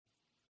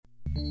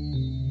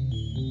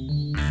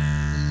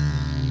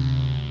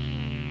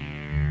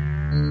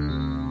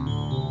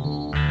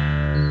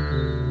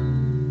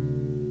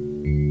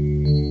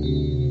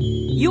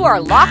You are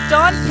Locked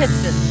On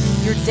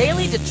Pistons, your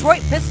daily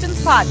Detroit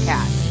Pistons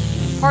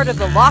podcast. Part of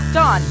the Locked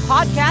On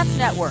Podcast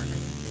Network,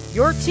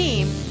 your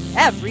team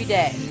every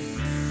day.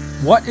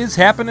 What is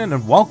happening,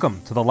 and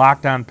welcome to the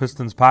Locked On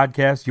Pistons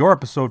podcast, your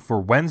episode for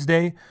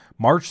Wednesday,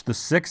 March the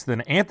 6th,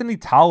 and Anthony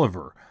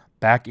Tolliver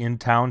back in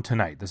town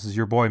tonight. This is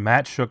your boy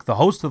Matt Shook, the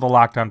host of the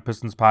Locked On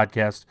Pistons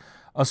podcast,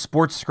 a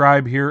sports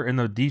scribe here in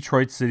the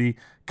Detroit city,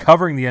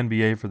 covering the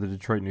NBA for the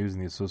Detroit News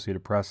and the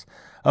Associated Press,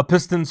 a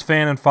Pistons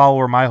fan and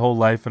follower my whole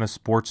life, and a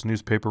sports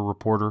newspaper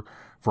reporter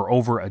for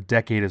over a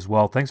decade as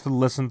well. Thanks for the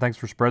listen. Thanks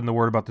for spreading the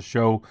word about the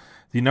show.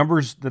 The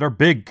numbers that are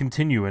big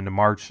continue into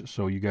March,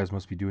 so you guys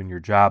must be doing your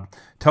job.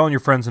 Telling your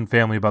friends and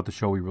family about the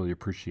show, we really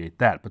appreciate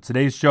that. But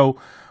today's show,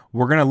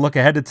 we're going to look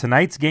ahead to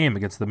tonight's game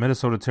against the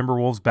Minnesota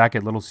Timberwolves back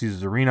at Little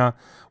Caesars Arena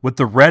with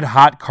the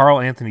red-hot Karl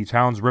Anthony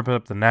Towns ripping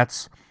up the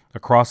nets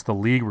across the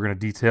league. We're going to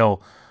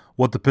detail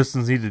what the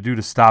Pistons need to do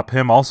to stop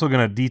him. Also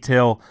going to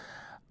detail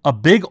a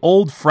big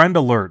old friend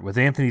alert with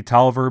Anthony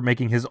Tolliver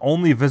making his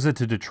only visit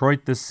to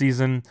Detroit this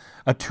season,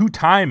 a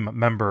two-time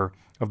member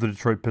of the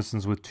Detroit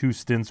Pistons with two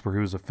stints where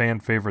he was a fan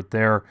favorite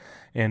there,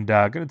 and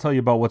going to tell you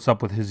about what's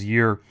up with his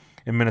year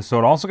in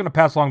Minnesota. Also going to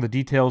pass along the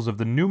details of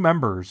the new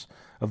members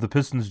of the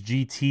Pistons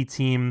GT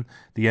team.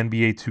 The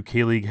NBA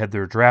 2K League had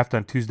their draft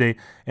on Tuesday,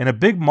 and a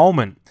big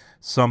moment,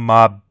 some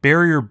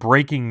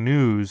barrier-breaking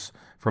news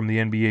from the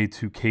NBA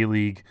 2K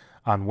League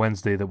on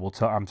Tuesday that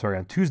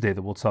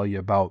we'll tell you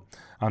about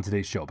on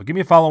today's show. But give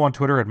me a follow on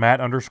Twitter at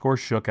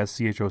Matt_Shook,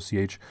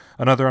 SCHOCH,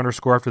 another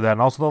underscore after that,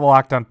 and also the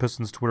Locked On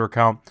Pistons Twitter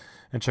account.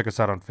 And check us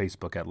out on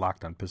Facebook at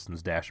Locked On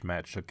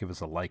Pistons-Matt Shook. Give us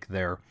a like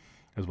there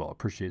as well.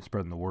 Appreciate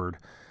spreading the word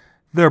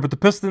there. But the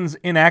Pistons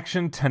in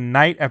action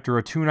tonight after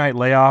a two-night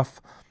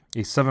layoff,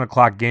 a 7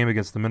 o'clock game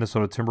against the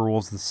Minnesota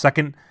Timberwolves, the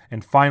second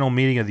and final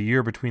meeting of the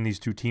year between these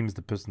two teams.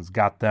 The Pistons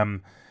got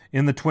them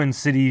in the Twin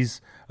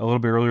Cities a little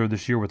bit earlier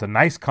this year with a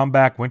nice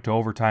comeback, went to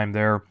overtime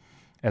there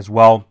as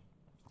well.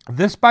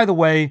 This, by the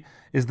way,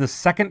 is the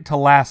second to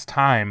last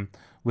time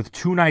with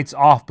 2 nights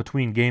off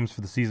between games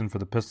for the season for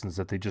the Pistons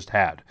that they just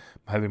had,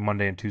 having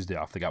Monday and Tuesday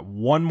off. They got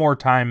one more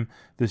time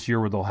this year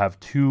where they'll have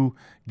 2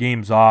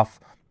 games off,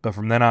 but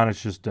from then on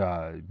it's just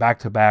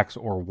back-to-backs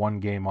or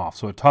 1 game off.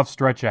 So a tough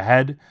stretch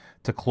ahead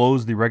to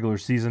close the regular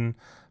season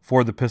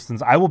for the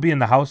Pistons. I will be in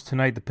the house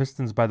tonight. The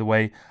Pistons, by the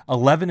way,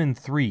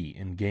 11-3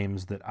 in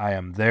games that I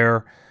am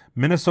there.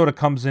 Minnesota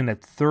comes in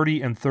at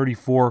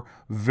 30-34,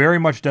 very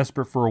much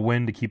desperate for a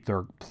win to keep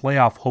their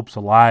playoff hopes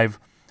alive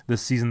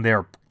this season. They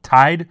are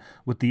tied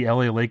with the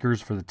LA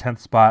Lakers for the 10th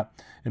spot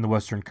in the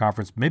Western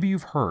Conference. Maybe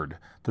you've heard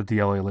that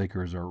the LA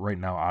Lakers are right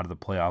now out of the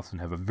playoffs and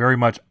have a very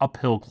much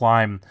uphill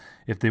climb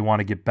if they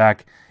want to get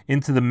back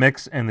into the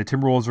mix, and the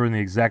Timberwolves are in the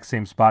exact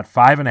same spot,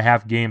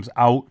 5.5 games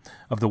out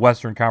of the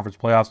Western Conference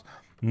playoffs.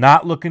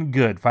 Not looking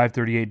good.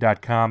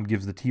 538.com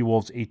gives the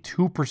T-Wolves a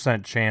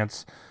 2%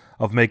 chance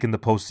of making the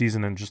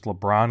postseason, and just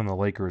LeBron and the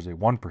Lakers a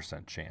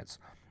 1% chance.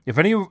 If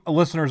any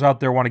listeners out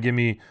there want to give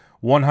me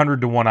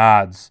 100-1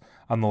 odds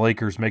on the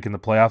Lakers making the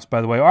playoffs, by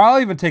the way, or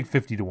I'll even take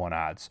 50-1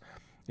 odds.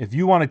 If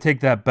you want to take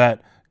that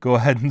bet, go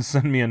ahead and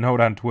send me a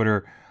note on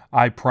Twitter.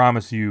 I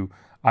promise you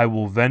I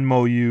will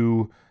Venmo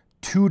you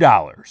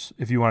 $2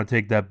 if you want to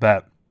take that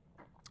bet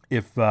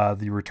if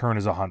the return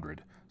is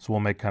 100. So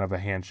we'll make kind of a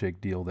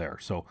handshake deal there.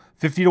 So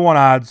 50-1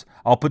 odds,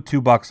 I'll put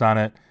 $2 on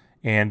it,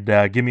 and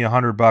give me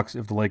 $100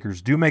 if the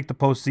Lakers do make the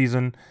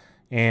postseason,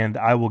 and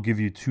I will give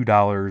you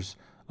 $2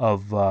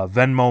 of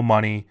Venmo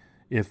money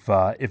if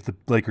the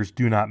Lakers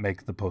do not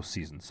make the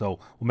postseason. So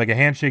we'll make a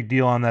handshake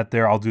deal on that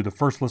there. I'll do the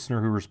first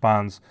listener who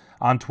responds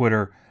on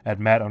Twitter at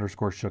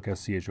Matt_Shook,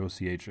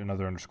 SCHOCH,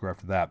 another underscore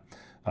after that.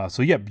 But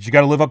you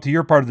got to live up to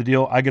your part of the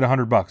deal. I get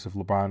 $100 if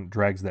LeBron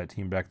drags that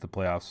team back to the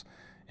playoffs,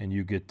 and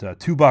you get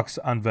 $2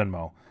 on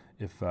Venmo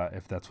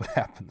if that's what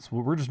happens.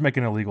 We're just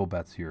making illegal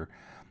bets here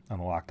on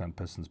the Locked On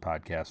Pistons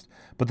podcast.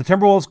 But the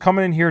Timberwolves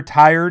coming in here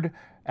tired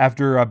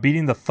after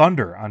beating the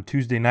Thunder on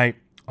Tuesday night.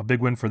 A big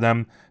win for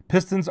them.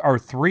 Pistons are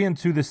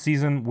 3-2 this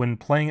season when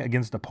playing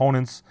against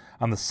opponents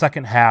on the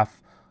second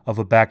half of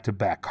a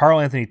back-to-back. Karl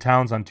Anthony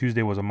Towns on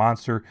Tuesday was a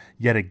monster.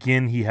 Yet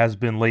again, he has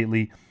been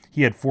lately.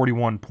 He had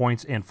 41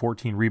 points and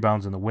 14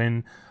 rebounds in the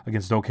win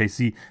against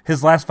OKC.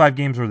 His last 5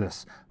 games were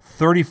this: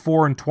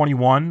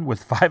 34-21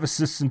 with 5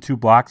 assists and 2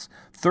 blocks,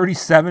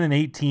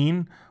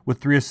 37-18 with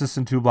 3 assists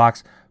and 2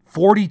 blocks,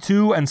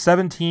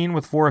 42-17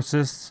 with 4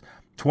 assists,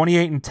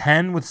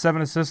 28-10 with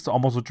 7 assists,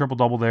 almost a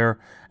triple-double there.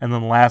 And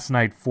then last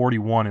night,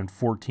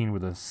 41-14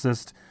 with an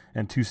assist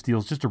and 2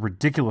 steals. Just a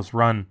ridiculous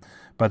run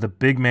by the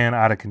big man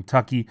out of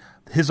Kentucky.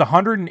 His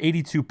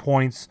 182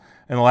 points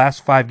in the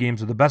last 5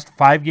 games are the best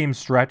 5-game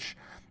stretch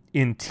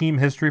in team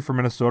history for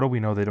Minnesota. We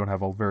know they don't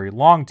have a very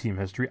long team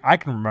history. I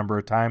can remember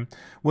a time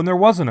when there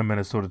wasn't a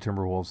Minnesota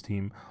Timberwolves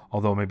team,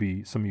 although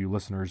maybe some of you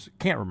listeners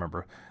can't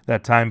remember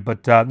that time.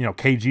 But,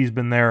 KG's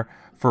been there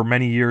for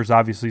many years,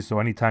 obviously, so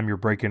anytime you're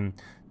breaking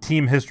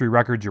team history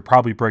records, you're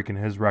probably breaking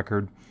his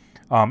record.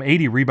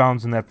 80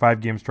 rebounds in that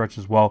 5-game stretch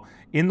as well.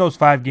 In those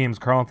 5 games,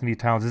 Karl Anthony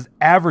Towns is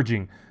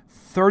averaging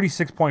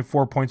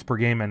 36.4 points per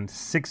game and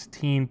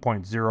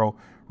 16.0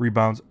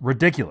 rebounds.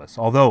 Ridiculous.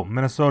 Although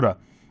Minnesota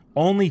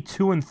only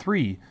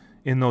 2-3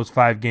 in those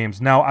 5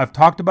 games. Now, I've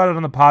talked about it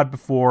on the pod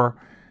before.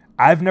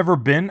 I've never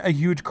been a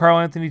huge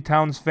Karl-Anthony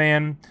Towns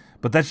fan,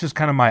 but that's just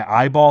kind of my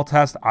eyeball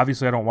test.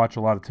 Obviously, I don't watch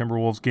a lot of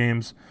Timberwolves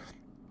games.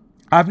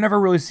 I've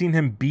never really seen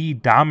him be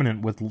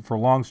dominant for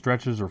long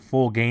stretches or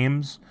full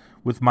games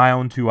with my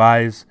own 2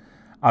 eyes.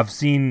 I've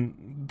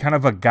seen kind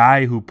of a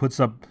guy who puts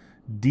up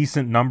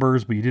decent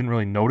numbers, but you didn't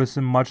really notice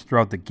him much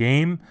throughout the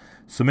game.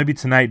 So maybe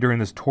tonight during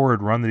this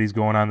torrid run that he's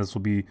going on, this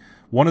will be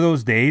one of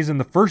those days, and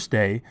the first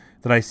day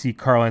that I see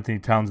Karl-Anthony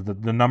Towns,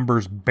 the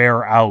numbers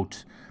bear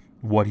out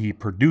what he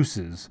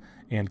produces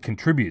and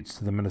contributes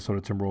to the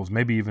Minnesota Timberwolves,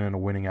 maybe even in a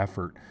winning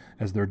effort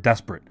as they're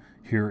desperate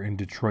here in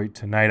Detroit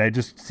tonight. I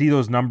just see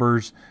those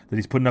numbers that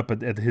he's putting up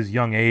at his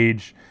young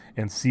age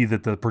and see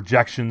that the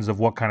projections of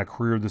what kind of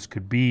career this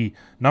could be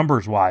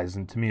numbers-wise,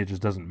 and to me it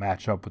just doesn't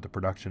match up with the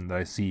production that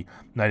I see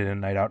night in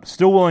and night out.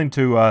 Still willing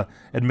to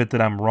admit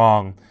that I'm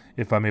wrong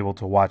if I'm able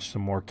to watch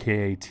some more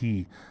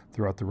KAT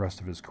throughout the rest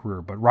of his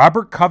career. But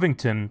Robert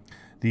Covington,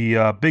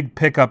 the big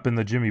pickup in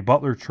the Jimmy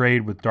Butler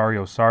trade with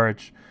Dario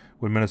Saric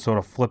when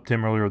Minnesota flipped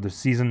him earlier this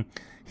season,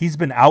 he's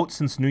been out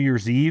since New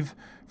Year's Eve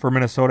for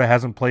Minnesota,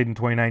 hasn't played in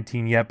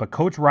 2019 yet, but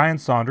Coach Ryan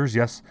Saunders,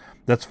 yes,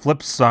 that's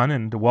Flip's son,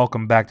 and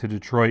welcome back to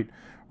Detroit,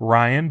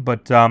 Ryan,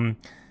 but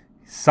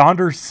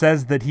Saunders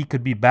says that he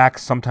could be back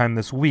sometime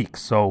this week,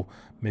 so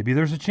maybe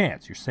there's a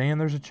chance. You're saying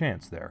there's a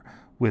chance there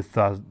with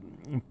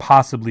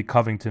possibly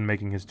Covington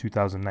making his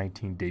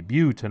 2019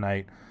 debut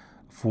tonight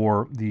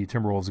for the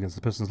Timberwolves against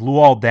the Pistons.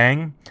 Luol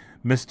Deng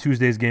missed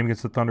Tuesday's game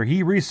against the Thunder.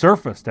 He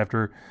resurfaced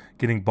after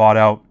getting bought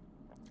out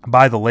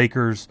by the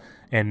Lakers,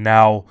 and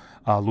now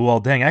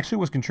Luol Deng actually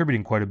was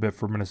contributing quite a bit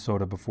for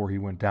Minnesota before he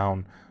went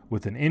down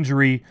with an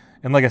injury.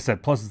 And like I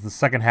said, plus it's the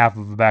second half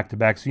of a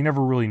back-to-back, so you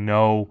never really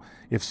know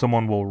if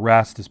someone will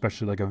rest,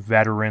 especially like a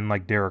veteran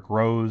like Derrick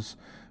Rose,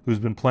 who's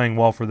been playing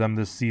well for them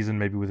this season,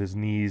 maybe with his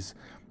knees.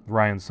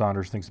 Ryan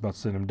Saunders thinks about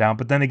sitting him down.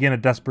 But then again, a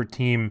desperate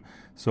team,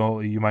 so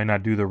you might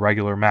not do the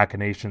regular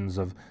machinations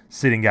of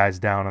sitting guys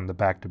down on the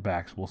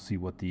back-to-backs. We'll see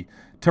what the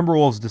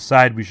Timberwolves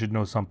decide. We should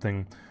know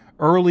something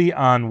early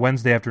on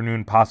Wednesday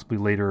afternoon, possibly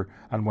later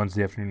on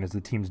Wednesday afternoon, as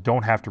the teams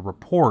don't have to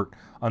report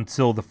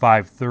until the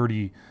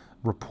 5:30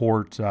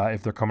 report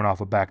if they're coming off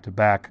a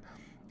back-to-back.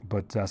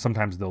 But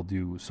sometimes they'll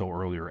do so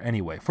earlier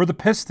anyway. For the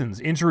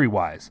Pistons,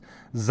 injury-wise,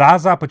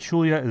 Zaza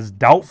Pachulia is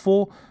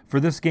doubtful for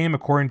this game,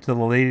 according to the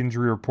late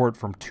injury report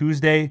from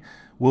Tuesday.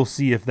 We'll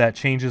see if that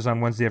changes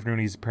on Wednesday afternoon.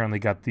 He's apparently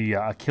got the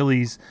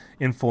Achilles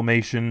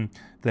inflammation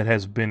that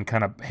has been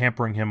kind of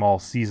hampering him all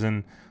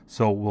season.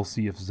 So we'll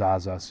see if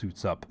Zaza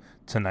suits up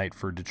tonight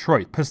for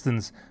Detroit.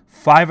 Pistons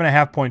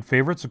 5.5-point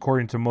favorites,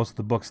 according to most of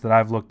the books that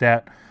I've looked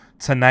at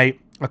tonight.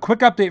 A quick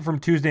update from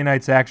Tuesday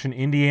night's action.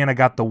 Indiana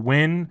got the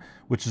win,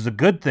 which is a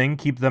good thing.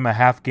 Keep them a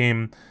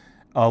half-game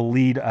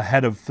lead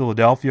ahead of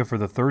Philadelphia for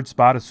the third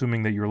spot,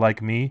 assuming that you're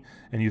like me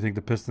and you think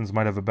the Pistons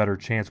might have a better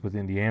chance with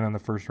Indiana in the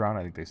first round.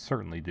 I think they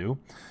certainly do.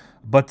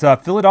 But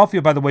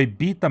Philadelphia, by the way,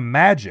 beat the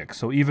Magic,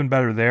 so even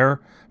better there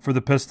for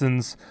the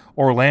Pistons.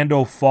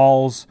 Orlando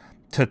falls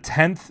to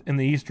 10th in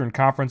the Eastern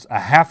Conference, a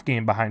half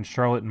game behind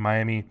Charlotte and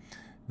Miami,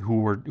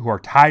 who are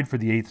tied for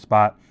the 8th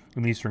spot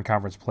in the Eastern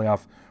Conference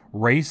playoff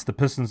race. The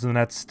Pistons and the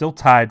Nets still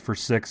tied for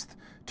 6th,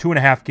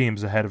 2.5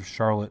 games ahead of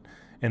Charlotte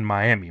and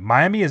Miami.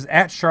 Miami is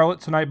at Charlotte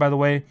tonight, by the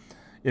way.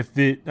 If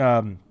it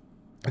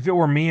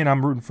were me and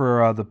I'm rooting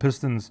for the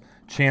Pistons'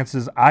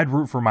 chances, I'd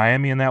root for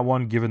Miami in that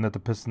one, given that the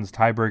Pistons'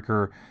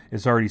 tiebreaker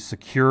is already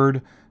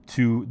secured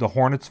to the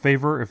Hornets'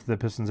 favor. If the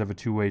Pistons have a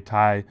two-way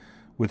tie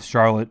with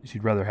Charlotte,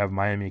 you'd rather have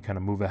Miami kind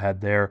of move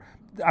ahead there.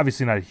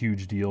 Obviously not a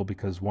huge deal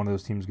because one of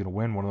those teams is going to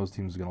win, one of those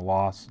teams is going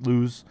to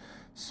lose.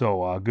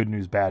 So good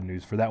news, bad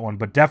news for that one.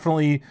 But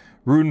definitely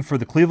rooting for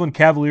the Cleveland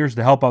Cavaliers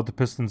to help out the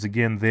Pistons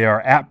again. They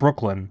are at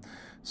Brooklyn,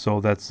 so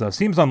that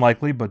seems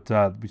unlikely, but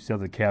we see how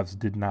the Cavs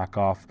did knock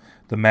off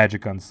the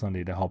Magic on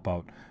Sunday to help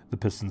out the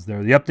Pistons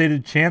there. The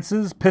updated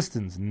chances,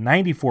 Pistons,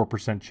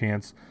 94%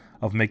 chance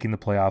of making the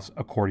playoffs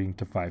according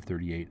to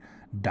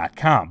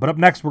 538.com. But up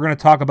next, we're going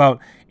to talk about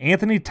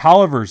Anthony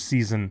Tolliver's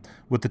season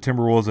with the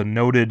Timberwolves, a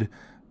noted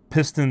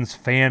Pistons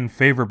fan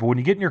favorite. But when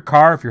you get in your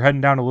car, if you're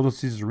heading down to Little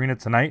Caesars Arena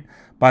tonight,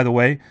 by the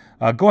way,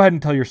 go ahead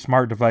and tell your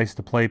smart device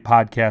to play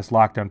podcast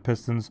Locked On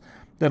Pistons.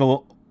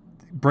 That'll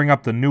bring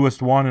up the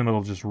newest one, and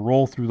it'll just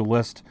roll through the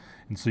list,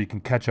 and so you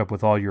can catch up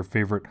with all your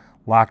favorite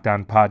Locked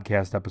On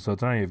podcast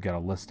episodes. I know you've got a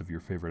list of your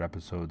favorite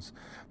episodes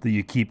that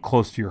you keep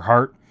close to your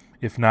heart,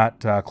 if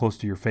not close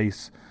to your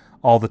face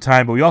all the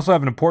time. But we also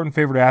have an important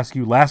favor to ask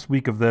you. Last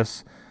week of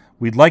this,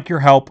 we'd like your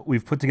help.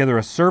 We've put together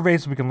a survey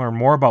so we can learn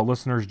more about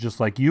listeners just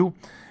like you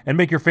and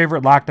make your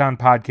favorite Locked On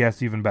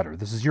podcast even better.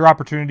 This is your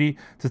opportunity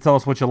to tell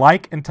us what you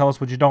like and tell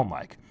us what you don't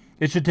like.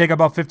 It should take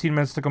about 15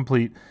 minutes to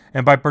complete,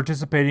 and by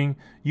participating,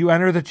 you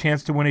enter the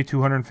chance to win a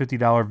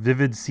 $250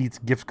 Vivid Seats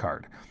gift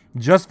card.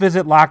 Just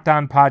visit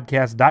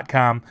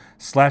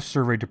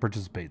LockedOnPodcast.com/survey to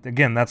participate.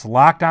 Again, that's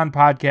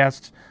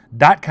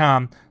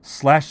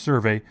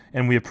LockedOnPodcast.com/survey,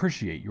 and we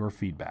appreciate your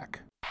feedback.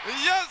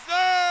 Yes,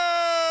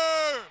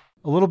 sir!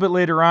 A little bit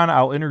later on,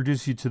 I'll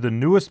introduce you to the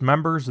newest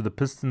members of the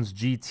Pistons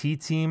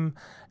GT team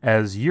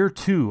as year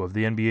 2 of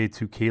the NBA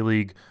 2K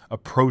League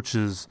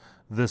approaches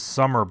this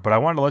summer. But I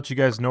wanted to let you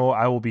guys know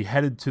I will be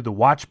headed to the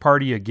watch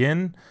party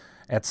again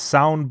at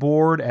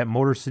Soundboard at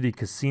Motor City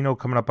Casino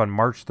coming up on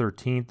March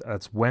 13th.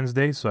 That's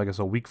Wednesday, so I guess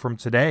a week from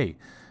today.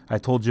 I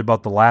told you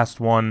about the last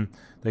one.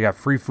 They got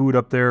free food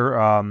up there.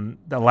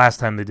 The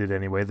last time they did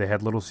anyway. They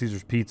had Little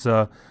Caesars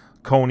Pizza,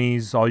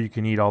 Coney's, all you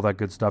can eat, all that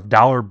good stuff.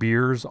 $1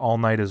 beers all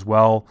night as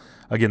well.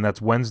 Again,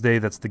 that's Wednesday.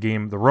 That's the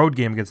game, the road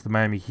game against the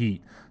Miami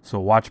Heat.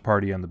 So watch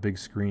party on the big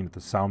screen at the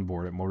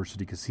Soundboard at Motor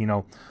City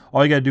Casino.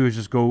 All you got to do is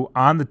just go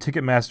on the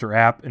Ticketmaster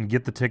app and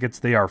get the tickets.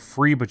 They are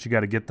free, but you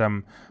got to get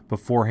them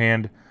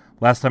beforehand.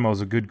 Last time it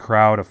was a good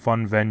crowd, a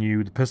fun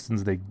venue. The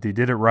Pistons, they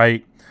did it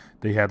right.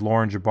 They had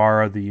Lauren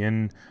Jabara, the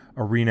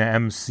in-arena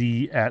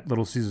MC at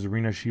Little Caesars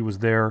Arena. She was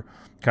there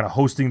kind of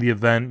hosting the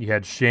event. You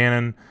had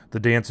Shannon, the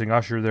dancing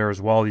usher, there as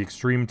well, the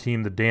Extreme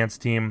team, the dance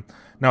team.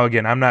 Now,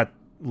 again, I'm not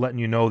letting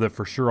you know that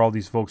for sure all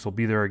these folks will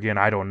be there again.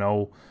 I don't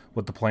know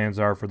what the plans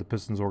are for the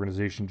Pistons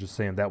organization, just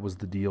saying that was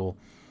the deal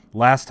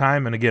last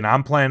time. And again,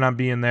 I'm planning on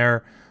being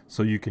there,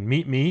 so you can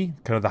meet me,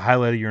 kind of the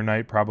highlight of your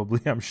night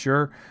probably, I'm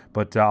sure.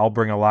 But I'll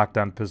bring a Locked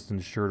On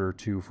Pistons shirt or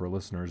two for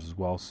listeners as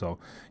well. So,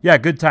 yeah,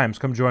 good times.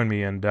 Come join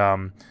me,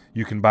 and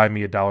you can buy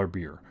me $1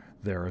 beer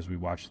there as we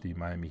watch the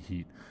Miami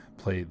Heat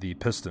play the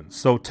Pistons.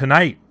 So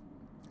tonight,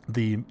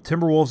 the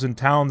Timberwolves in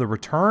town, the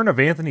return of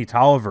Anthony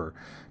Tolliver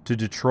to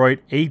Detroit.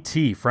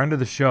 AT, friend of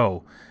the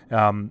show.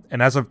 And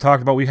as I've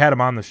talked about, we had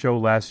him on the show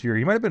last year.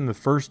 He might have been the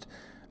first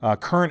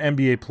current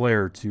NBA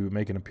player to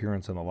make an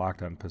appearance on the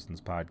Locked On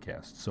Pistons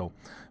podcast. So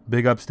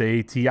big ups to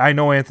AT. I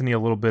know Anthony a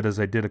little bit as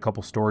I did a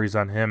couple stories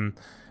on him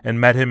and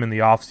met him in the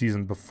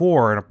offseason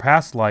before in a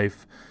past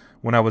life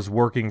when I was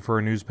working for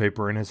a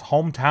newspaper in his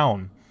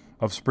hometown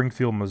of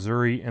Springfield,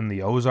 Missouri in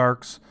the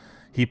Ozarks.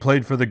 He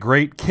played for the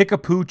great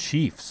Kickapoo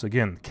Chiefs.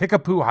 Again,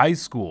 Kickapoo High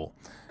School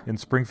in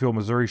Springfield,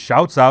 Missouri.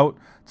 Shouts out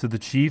to the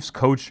Chiefs,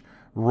 Coach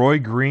Roy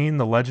Green,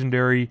 the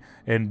legendary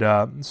and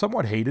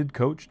somewhat hated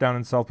coach down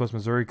in Southwest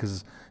Missouri,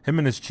 because him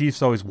and his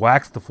Chiefs always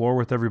waxed the floor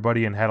with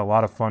everybody and had a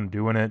lot of fun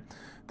doing it.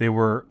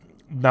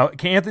 Now,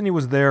 Anthony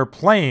was there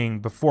playing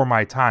before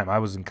my time. I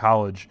was in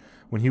college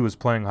when he was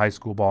playing high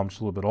school ball. I'm just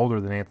a little bit older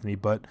than Anthony,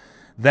 but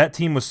that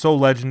team was so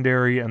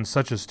legendary and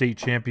such a state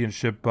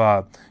championship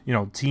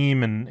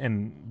team,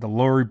 and the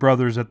Lurie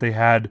brothers that they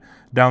had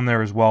down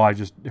there as well. I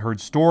just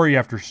heard story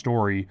after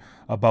story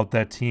about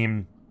that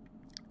team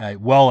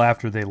well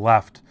after they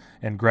left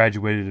and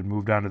graduated and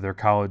moved on to their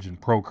college and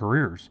pro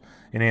careers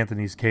in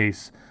Anthony's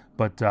case.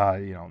 But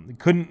he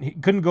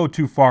couldn't go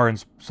too far in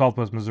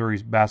Southwest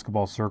Missouri's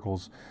basketball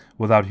circles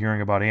without hearing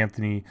about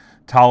Anthony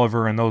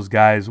Tolliver and those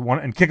guys.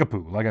 And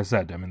Kickapoo, like I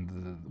said, I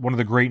mean, one of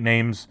the great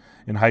names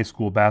in high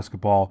school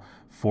basketball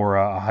for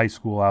a high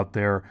school out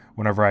there.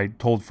 Whenever I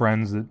told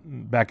friends that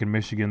back in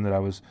Michigan that I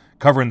was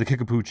covering the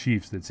Kickapoo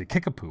Chiefs, they'd say,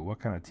 "Kickapoo? What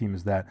kind of team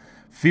is that?"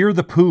 "Fear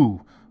the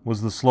Poo"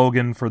 was the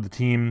slogan for the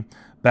team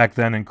back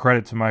then, and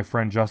credit to my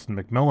friend Justin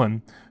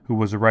McMillan, who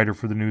was a writer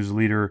for the News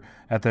Leader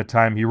at that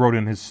time. He wrote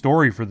in his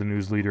story for the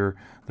News Leader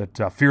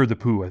that Fear the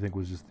Poo, I think,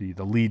 was just the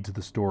lead to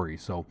the story.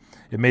 So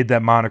it made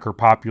that moniker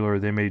popular.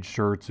 They made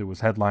shirts. It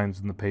was headlines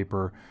in the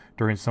paper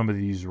during some of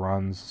these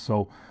runs.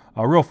 So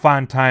a real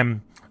fun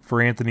time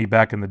for Anthony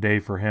back in the day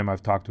for him.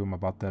 I've talked to him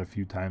about that a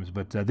few times.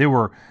 But they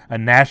were a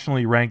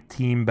nationally ranked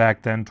team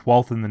back then,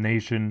 12th in the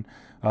nation.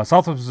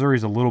 Southwest Missouri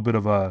is a little bit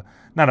of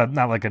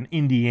not like an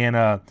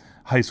Indiana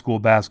high school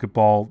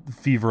basketball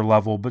fever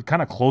level, but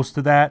kind of close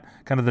to that,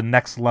 kind of the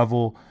next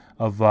level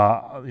of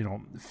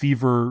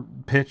fever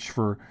pitch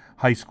for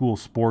high school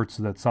sports.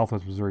 That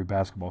Southwest Missouri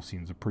basketball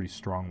scene is a pretty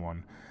strong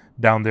one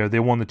down there. They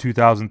won the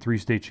 2003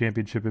 state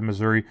championship in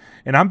Missouri.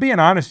 And I'm being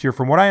honest here,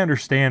 from what I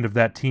understand of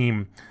that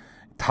team,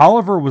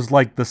 Tolliver was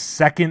like the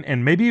second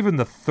and maybe even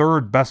the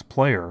third best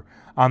player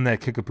on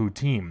that Kickapoo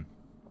team.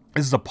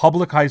 This is a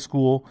public high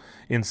school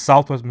in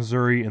Southwest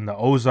Missouri in the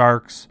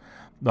Ozarks.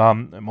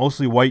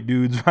 Mostly white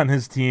dudes on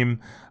his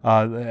team,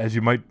 as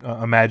you might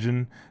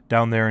imagine,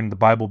 down there in the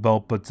Bible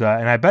Belt. But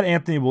and I bet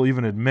Anthony will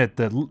even admit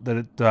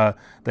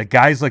that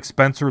guys like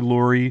Spencer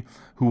Lurie,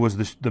 who was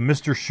the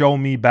Mr. Show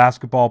Me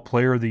Basketball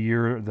Player of the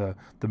Year,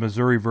 the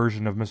Missouri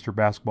version of Mr.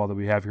 Basketball that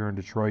we have here in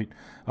Detroit.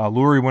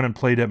 Lurie went and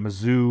played at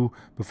Mizzou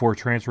before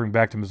transferring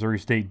back to Missouri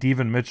State.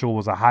 Devin Mitchell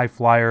was a high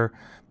flyer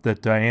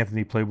that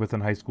Anthony played with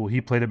in high school.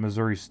 He played at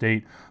Missouri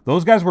State.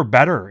 Those guys were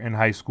better in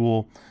high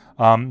school.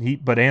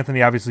 But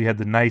Anthony obviously had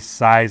the nice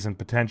size and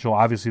potential,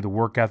 obviously the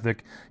work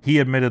ethic. He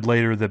admitted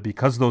later that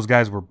because those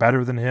guys were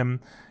better than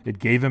him, it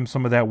gave him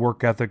some of that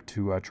work ethic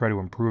to try to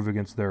improve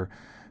against their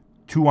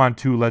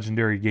 2-on-2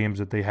 legendary games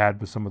that they had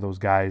with some of those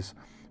guys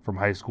from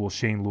high school.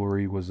 Shane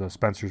Lurie was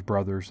Spencer's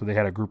brother, so they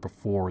had a group of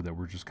 4 that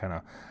were just kind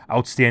of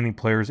outstanding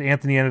players.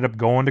 Anthony ended up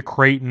going to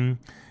Creighton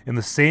in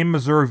the same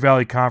Missouri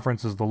Valley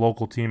Conference as the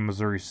local team,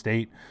 Missouri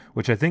State,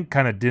 which I think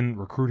kind of didn't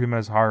recruit him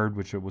as hard,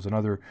 which it was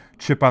another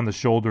chip on the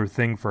shoulder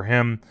thing for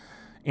him.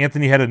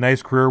 Anthony had a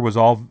nice career, was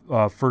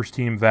all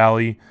first-team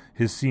Valley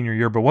his senior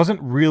year, but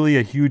wasn't really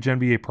a huge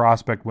NBA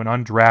prospect when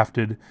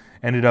undrafted.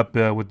 Ended up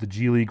with the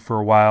G League for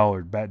a while,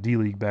 or D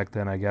League back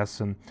then, I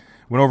guess, and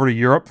went over to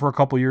Europe for a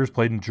couple years,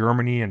 played in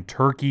Germany and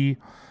Turkey,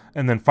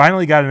 and then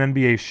finally got an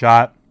NBA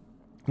shot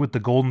with the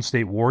Golden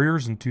State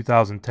Warriors in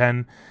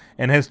 2010,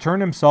 and has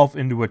turned himself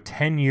into a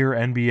 10-year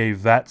NBA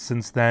vet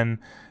since then.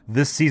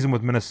 This season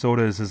with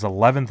Minnesota is his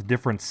 11th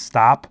different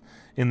stop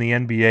in the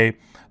NBA.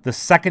 The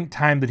second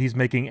time that he's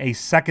making a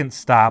second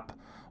stop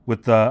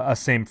with a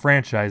same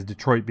franchise,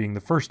 Detroit being the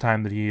first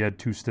time that he had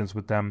 2 stints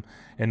with them,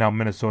 and now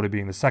Minnesota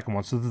being the second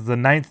one. So this is the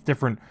 9th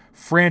different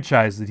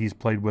franchise that he's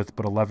played with,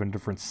 but 11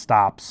 different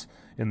stops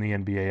in the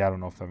NBA. I don't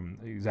know if I'm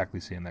exactly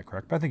saying that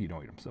correct, but I think you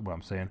know what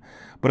I'm saying.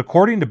 But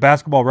according to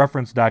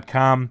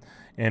basketballreference.com,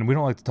 and we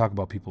don't like to talk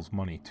about people's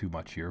money too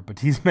much here, but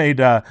he's made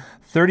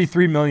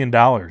 $33 million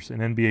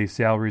in NBA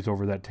salaries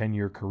over that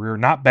 10-year career.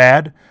 Not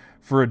bad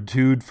for a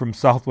dude from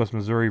Southwest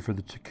Missouri for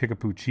the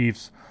Kickapoo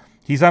Chiefs.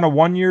 He's on a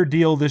 1-year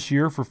deal this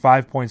year for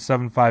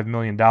 $5.75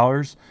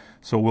 million,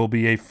 so will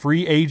be a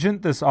free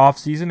agent this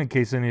offseason in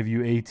case any of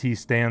you AT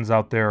stands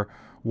out there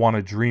want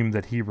to dream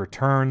that he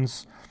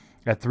returns.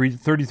 At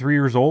 33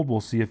 years old,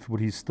 we'll see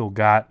what he's still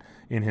got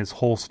in his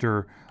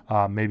holster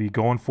maybe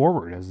going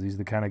forward, as he's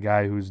the kind of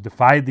guy who's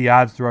defied the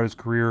odds throughout his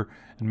career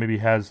and maybe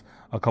has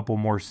a couple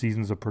more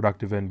seasons of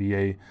productive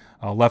NBA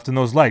left in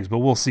those legs. But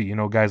we'll see. You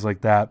know, guys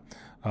like that,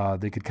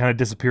 they could kind of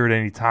disappear at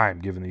any time,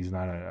 given that he's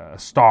not a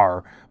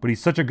star. But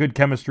he's such a good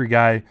chemistry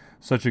guy,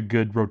 such a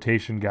good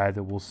rotation guy,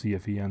 that we'll see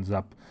if he ends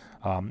up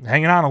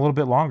hanging on a little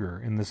bit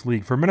longer in this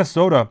league. For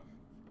Minnesota,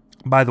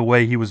 by the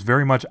way, he was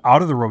very much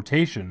out of the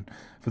rotation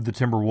for the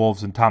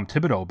Timberwolves and Tom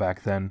Thibodeau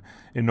back then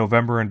in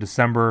November and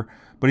December.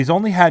 But he's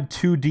only had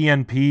 2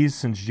 DNPs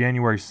since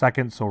January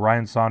 2nd, so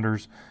Ryan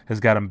Saunders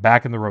has got him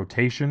back in the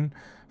rotation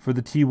for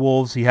the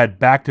T-Wolves. He had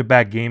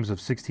back-to-back games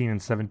of 16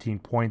 and 17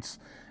 points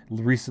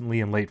recently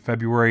in late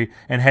February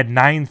and had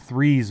 9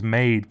 threes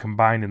made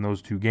combined in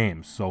those 2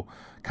 games. So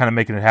kind of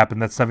making it happen.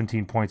 That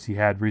 17 points he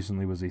had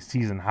recently was a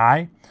season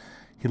high.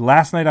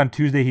 Last night on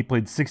Tuesday, he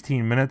played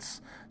 16 minutes,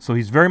 so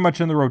he's very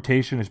much in the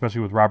rotation,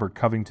 especially with Robert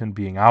Covington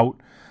being out.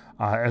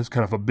 As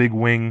kind of a big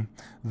wing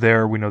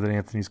there. We know that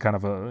Anthony's kind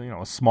of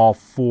a small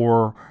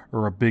 4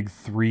 or a big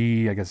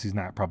 3. I guess he's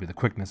not probably the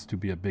quickness to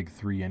be a big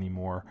 3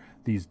 anymore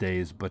these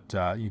days, but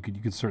you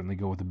could certainly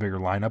go with a bigger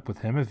lineup with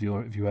him if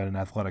you had an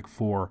athletic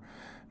 4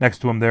 next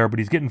to him there. But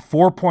he's getting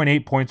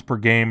 4.8 points per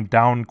game,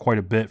 down quite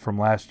a bit from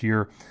last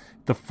year.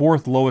 The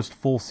 4th lowest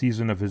full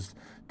season of his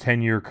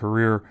 10-year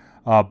career.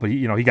 But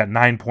he got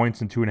 9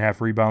 points and 2.5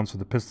 rebounds for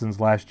the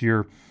Pistons last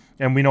year.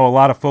 And we know a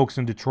lot of folks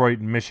in Detroit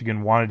and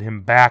Michigan wanted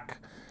him back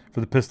for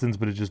the Pistons,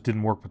 but it just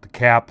didn't work with the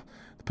cap.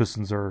 The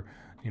Pistons are,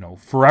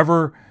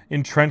 forever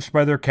entrenched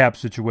by their cap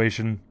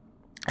situation.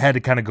 Had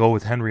to kind of go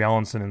with Henry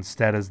Ellenson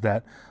instead as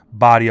that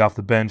body off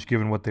the bench,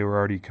 given what they were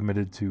already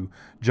committed to.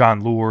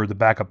 John Lure, the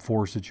backup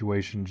 4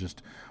 situation,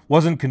 just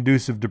wasn't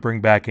conducive to bring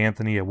back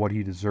Anthony at what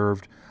he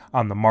deserved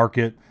on the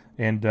market.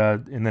 And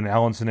then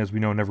Ellenson, as we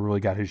know, never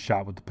really got his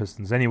shot with the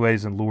Pistons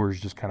anyways, and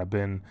Lure's just kind of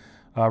been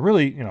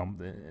really,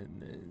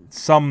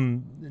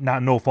 some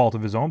no fault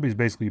of his own, but he's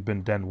basically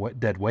been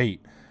dead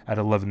weight at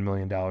 $11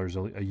 million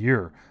a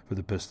year for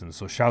the Pistons.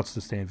 So shouts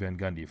to Stan Van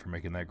Gundy for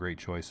making that great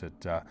choice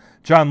at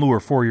John Lure,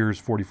 4 years,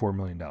 $44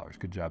 million.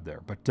 Good job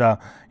there. But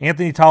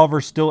Anthony Tolliver,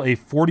 still a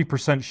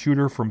 40%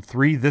 shooter from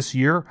 3 this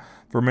year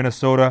for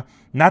Minnesota.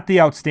 Not the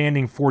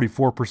outstanding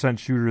 44%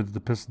 shooter that the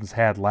Pistons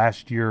had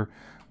last year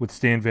with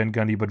Stan Van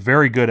Gundy, but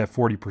very good at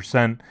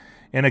 40%.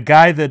 And a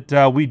guy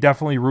that we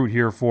definitely root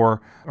here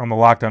for on the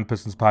Locked On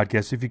Pistons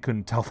podcast, if you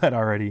couldn't tell that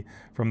already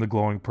from the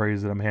glowing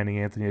praise that I'm handing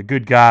Anthony. A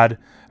good guy.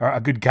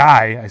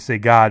 I say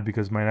God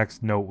because my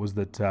next note was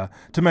that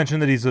to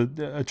mention that he's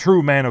a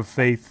true man of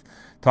faith.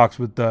 Talks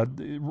with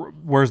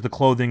wears the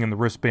clothing and the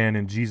wristband,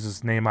 in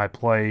Jesus' name I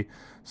play.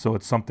 So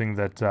it's something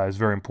that is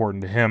very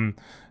important to him.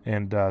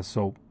 And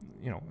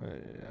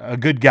a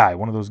good guy,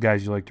 one of those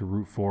guys you like to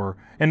root for.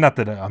 And not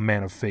that a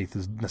man of faith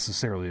is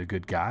necessarily a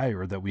good guy,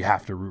 or that we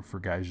have to root for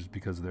guys just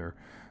because they're,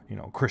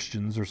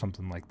 Christians or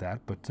something like that.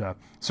 But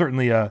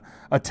certainly a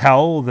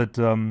tell that,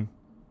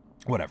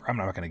 whatever, I'm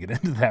not going to get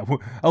into that.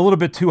 A little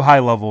bit too high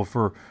level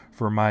for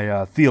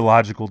my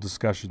theological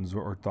discussions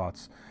or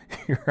thoughts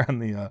here on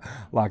the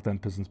Locked On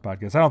Pistons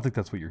podcast. I don't think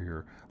that's what you're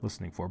here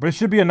listening for. But it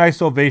should be a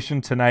nice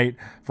ovation tonight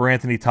for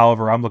Anthony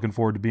Tolliver. I'm looking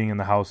forward to being in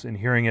the house and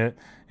hearing it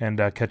and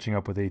catching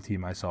up with AT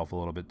myself a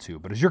little bit too.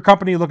 But is your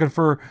company looking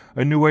for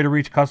a new way to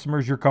reach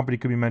customers? Your company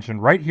could be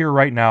mentioned right here,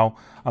 right now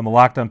on the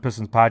Locked On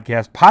Pistons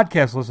podcast.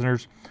 Podcast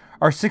listeners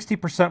are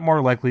 60% more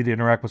likely to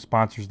interact with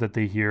sponsors that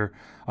they hear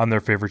on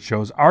their favorite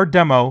shows. Our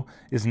demo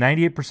is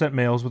 98%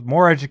 males with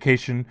more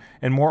education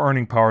and more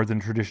earning power than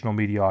traditional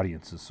media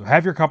audiences. So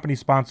have your company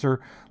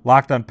sponsor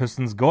Locked On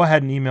Pistons. Go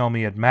ahead and email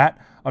me at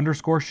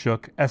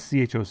Matt_Schoch,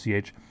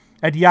 SCHOCH,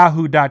 at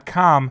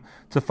yahoo.com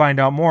to find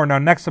out more. Now,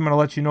 next I'm going to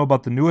let you know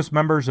about the newest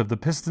members of the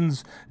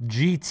Pistons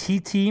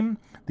GT team,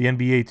 the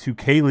NBA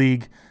 2K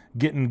League.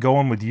 getting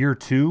going with year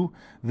 2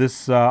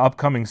 this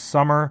upcoming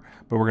summer.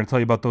 But we're going to tell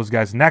you about those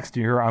guys next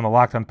year on the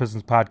Locked On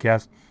Pistons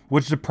podcast,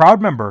 which is a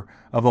proud member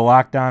of the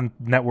Locked On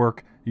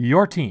Network,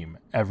 your team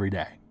every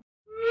day.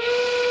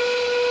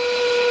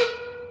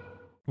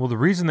 Well, the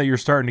reason that you're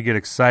starting to get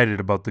excited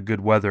about the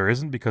good weather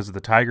isn't because of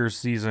the Tigers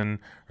season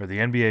or the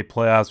NBA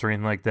playoffs or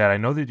anything like that. I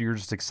know that you're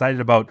just excited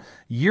about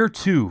year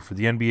 2 for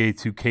the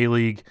NBA 2K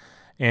League.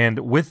 And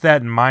with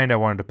that in mind, I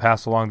wanted to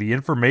pass along the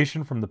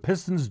information from the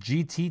Pistons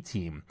GT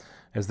team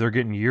as they're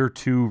getting year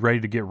 2 ready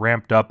to get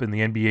ramped up in the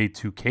NBA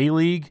 2K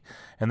League.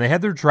 And they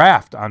had their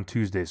draft on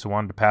Tuesday, so I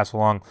wanted to pass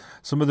along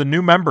some of the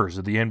new members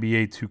of the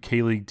NBA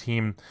 2K League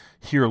team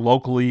here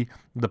locally.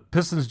 The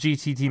Pistons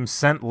GT team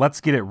sent Let's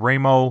Get It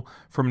Ramo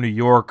from New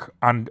York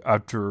out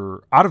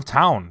of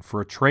town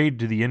for a trade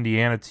to the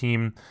Indiana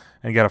team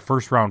and got a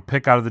first-round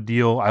pick out of the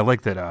deal. I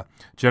like that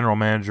general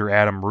manager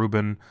Adam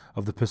Rubin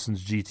of the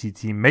Pistons GT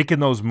team making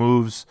those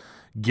moves,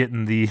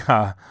 getting the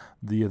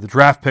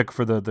draft pick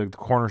for the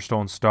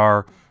cornerstone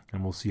star,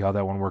 and we'll see how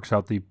that one works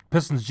out. The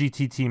Pistons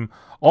GT team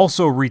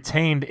also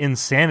retained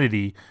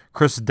Insanity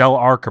Chris Del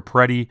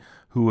Capretti,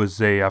 who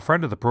was a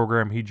friend of the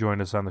program. He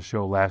joined us on the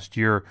show last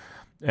year,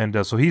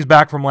 and so he's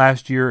back from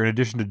last year, in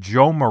addition to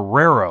Joe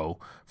Marrero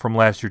from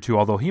last year too,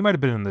 although he might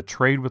have been in the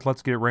trade with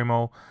Let's Get It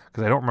Ramo,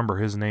 because I don't remember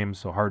his name,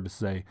 so hard to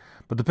say.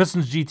 But the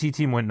Pistons GT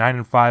team went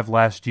 9-5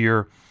 last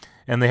year,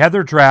 and they had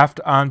their draft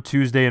on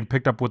Tuesday and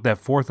picked up with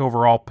that 4th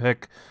overall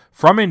pick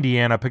from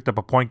Indiana, picked up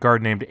a point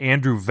guard named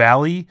Andrew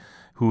Valley,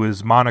 who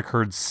is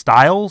monikered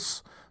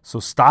Styles. So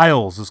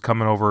Styles is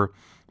coming over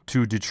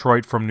to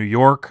Detroit from New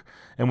York.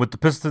 And with the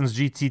Pistons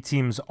GT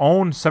team's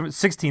own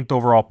 16th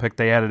overall pick,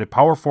 they added a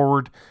power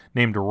forward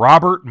named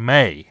Robert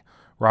May.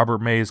 Robert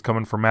May is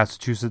coming from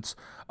Massachusetts.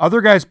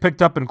 Other guys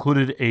picked up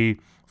included a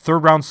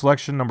 3rd-round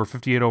selection, number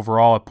 58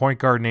 overall, a point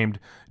guard named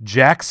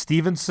Jack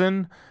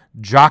Stevenson.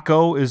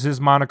 Jocko is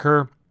his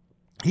moniker.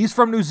 He's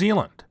from New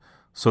Zealand.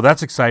 So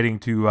that's exciting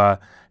to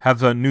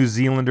have a New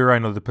Zealander. I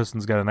know the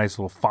Pistons got a nice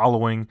little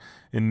following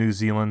in New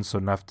Zealand, so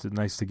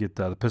nice to get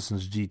the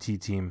Pistons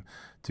GT team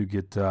to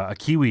get a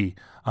Kiwi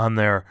on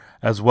there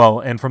as well.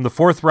 And from the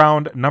 4th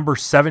round, number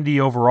 70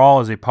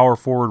 overall is a power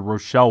forward,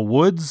 Rochelle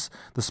Woods.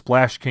 The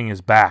Splash King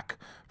is back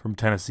from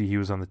Tennessee. He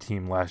was on the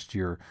team last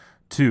year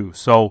too.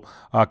 So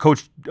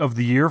Coach of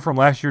the Year from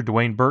last year,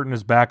 Dwayne Burton,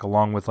 is back,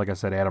 along with, like I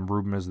said, Adam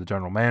Rubin as the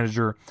general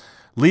manager.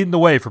 Leading the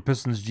way for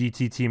Pistons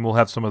GT team. We'll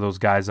have some of those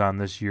guys on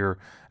this year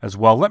as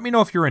well. Let me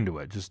know if you're into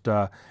it. Just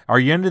are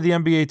you into the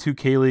NBA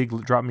 2K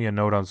League? Drop me a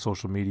note on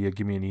social media.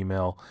 Give me an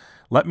email.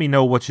 Let me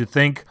know what you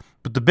think.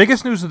 But the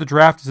biggest news of the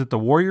draft is that the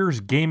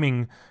Warriors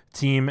gaming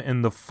team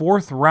in the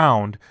 4th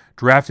round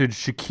drafted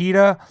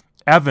Shakita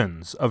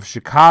Evans of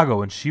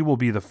Chicago, and she will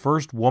be the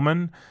first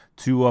woman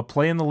to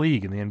play in the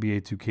league, in the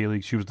NBA 2K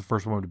League. She was the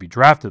first woman to be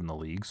drafted in the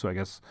league, so I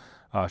guess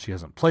she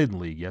hasn't played in the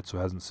league yet, so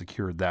hasn't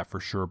secured that for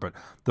sure. But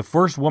the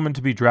first woman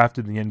to be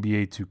drafted in the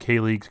NBA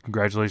 2K League,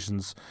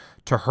 congratulations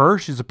to her.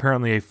 She's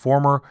apparently a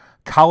former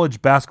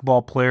college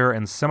basketball player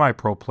and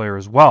semi-pro player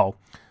as well,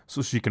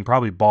 so she can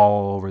probably ball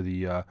all over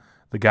the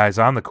guys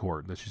on the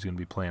court that she's going to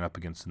be playing up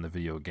against in the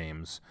video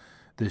games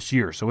this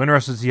year. So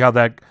interested to see how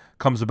that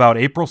comes about.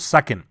 April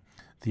 2nd,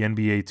 the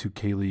NBA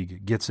 2K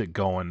League gets it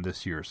going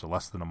this year, so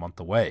less than a month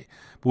away.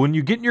 But when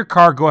you get in your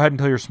car, go ahead and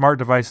tell your smart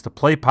device to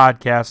play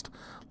podcast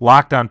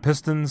Locked On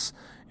Pistons,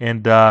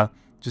 and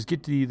just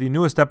get the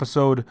newest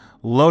episode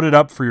loaded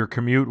up for your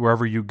commute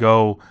wherever you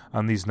go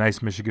on these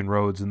nice Michigan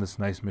roads in this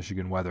nice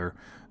Michigan weather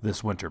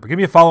this winter. But give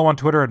me a follow on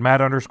Twitter at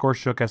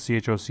Matt_Shook,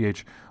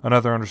 SCHOCH,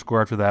 another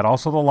underscore after that.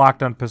 Also the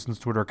Locked On Pistons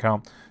Twitter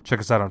account. Check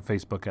us out on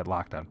Facebook at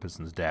Locked On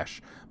Pistons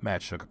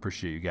Matt Shook.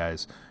 Appreciate you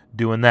guys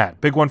doing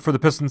that. Big one for the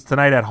Pistons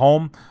tonight at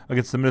home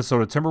against the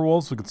Minnesota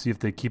Timberwolves. We can see if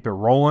they keep it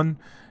rolling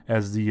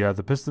as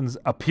the Pistons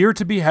appear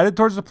to be headed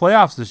towards the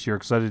playoffs this year.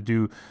 Excited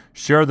to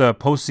share the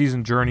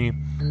postseason journey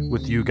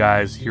with you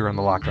guys here on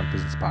the Locked On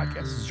Pistons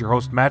podcast. This is your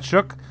host, Matt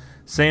Shook,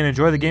 saying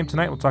enjoy the game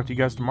tonight. We'll talk to you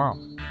guys tomorrow.